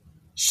beautiful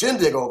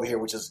shindig over here,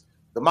 which is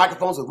the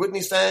microphones with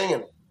Whitney sang,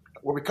 and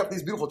where we cut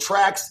these beautiful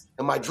tracks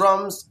and my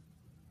drums,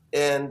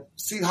 and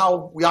see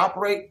how we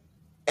operate.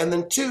 And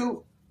then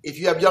 2, if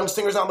you have young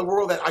singers out in the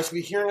world that I should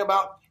be hearing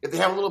about, if they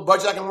have a little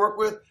budget I can work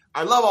with,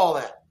 I love all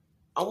that.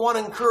 I want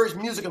to encourage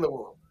music in the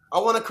world. I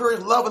want to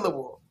encourage love in the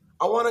world.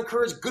 I want to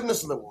encourage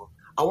goodness in the world.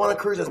 I want to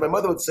encourage, as my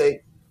mother would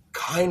say,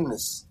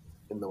 kindness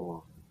in the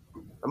world.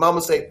 My mom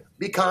would say,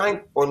 be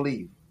kind or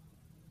leave.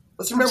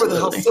 Let's remember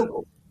how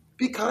simple.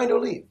 Be kind or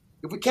leave.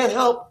 If we can't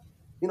help,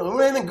 if we have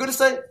anything good to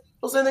say,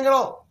 don't say anything at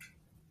all.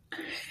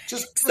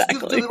 Just do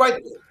the right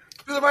thing.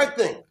 Do the right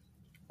thing.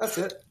 That's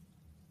it.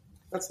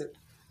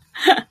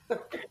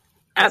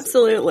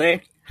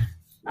 Absolutely.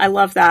 I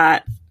love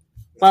that.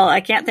 Well,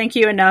 I can't thank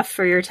you enough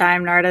for your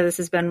time, Narada. This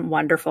has been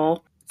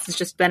wonderful. This has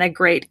just been a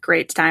great,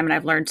 great time, and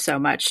I've learned so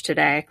much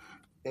today.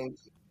 Thank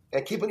you.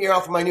 And keep an ear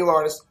out for my new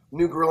artist,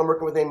 new girl I'm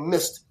working with named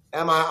Mist,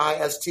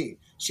 M-I-I-S-T.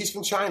 She's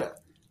from China.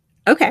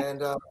 Okay.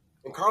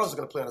 And Carlos is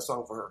going to play on a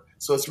song for her.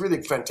 So it's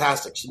really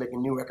fantastic. She's making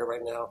a new record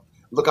right now.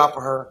 Look out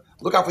for her.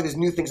 Look out for these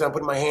new things I'm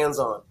putting my hands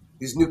on.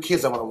 These new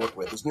kids I want to work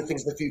with. These new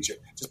things in the future.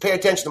 Just pay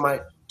attention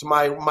to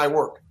my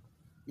work.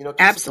 Keep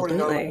Absolutely.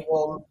 supporting our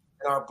Walden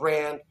and our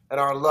brand and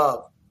our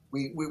love.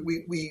 We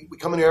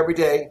come in here every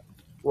day.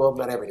 Well,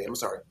 not every day. I'm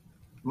sorry.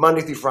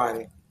 Monday through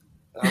Friday.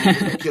 I'm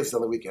with the kids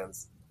on the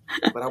weekends.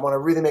 But I want to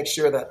really make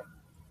sure that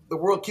the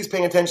world keeps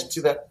paying attention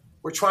to that.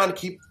 We're trying to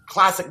keep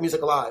classic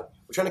music alive.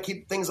 We're trying to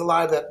keep things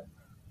alive that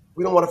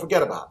we don't want to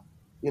forget about.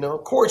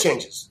 Chord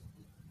changes,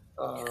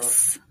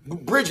 yes.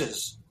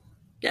 Bridges,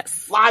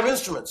 yes, live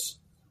instruments.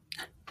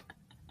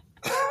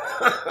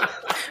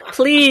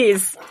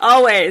 Please,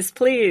 always,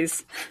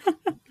 please.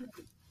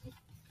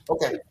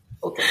 Okay.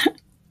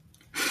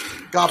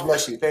 God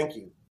bless you. Thank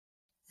you.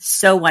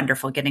 So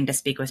wonderful getting to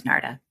speak with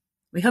Narada.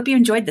 We hope you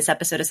enjoyed this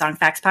episode of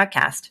Songfacts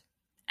Podcast.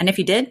 And if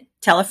you did,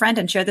 tell a friend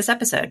and share this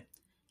episode.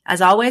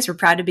 As always, we're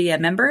proud to be a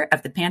member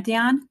of the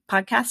Pantheon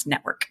Podcast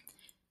Network.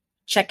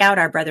 Check out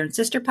our brother and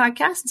sister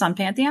podcasts on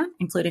Pantheon,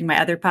 including my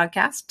other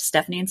podcast,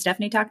 Stephanie and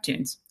Stephanie Talk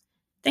Tunes.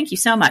 Thank you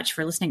so much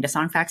for listening to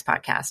Songfacts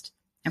Podcast.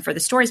 And for the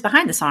stories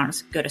behind the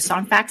songs, go to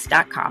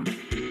songfacts.com.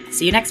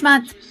 See you next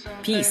month.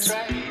 Peace.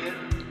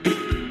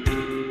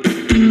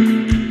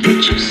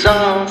 Get your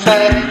song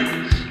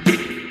facts.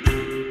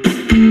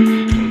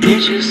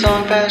 Get your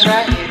song facts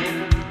right here.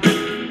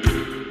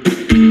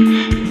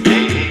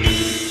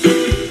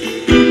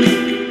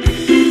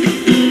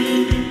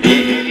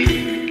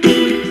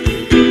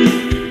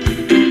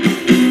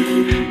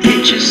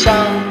 Get your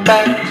song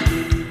facts.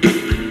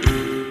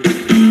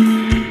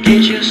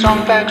 Get your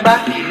song facts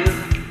right here.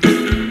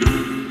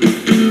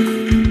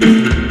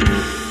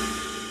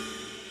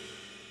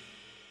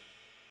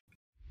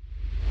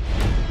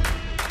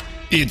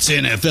 It's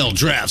NFL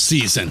draft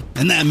season,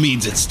 and that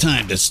means it's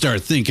time to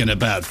start thinking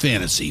about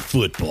fantasy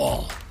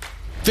football.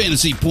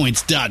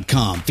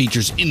 FantasyPoints.com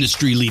features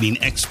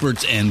industry-leading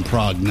experts and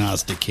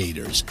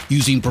prognosticators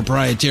using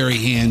proprietary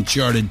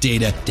hand-charted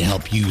data to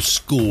help you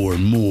score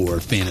more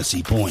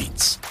fantasy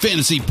points.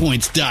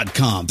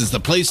 FantasyPoints.com is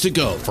the place to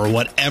go for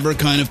whatever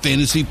kind of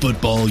fantasy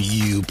football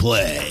you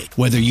play.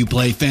 Whether you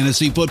play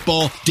fantasy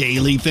football,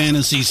 daily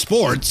fantasy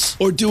sports,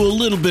 or do a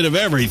little bit of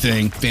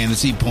everything,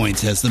 Fantasy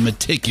Points has the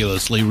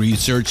meticulously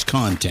researched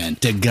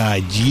content to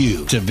guide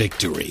you to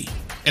victory.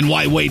 And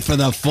why wait for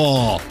the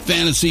fall?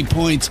 Fantasy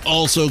Points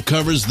also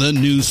covers the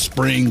new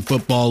spring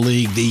football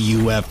league, the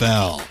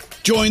UFL.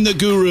 Join the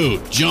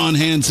guru, John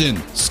Hansen,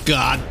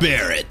 Scott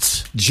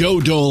Barrett, Joe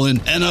Dolan,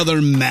 and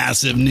other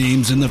massive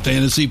names in the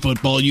fantasy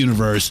football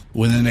universe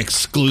with an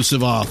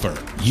exclusive offer.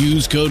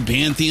 Use code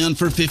Pantheon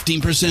for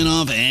 15%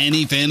 off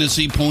any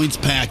Fantasy Points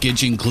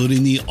package,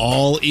 including the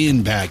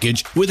all-in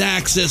package, with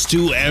access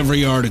to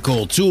every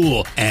article,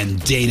 tool, and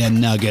data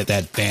nugget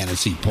that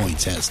Fantasy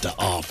Points has to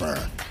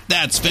offer.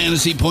 That's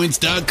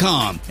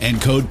FantasyPoints.com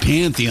and code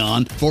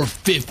Pantheon for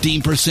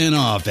 15%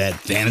 off at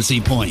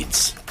Fantasy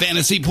Points.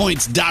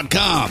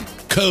 FantasyPoints.com,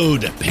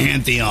 code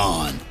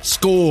Pantheon.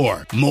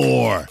 Score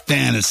more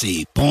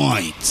fantasy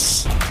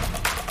points.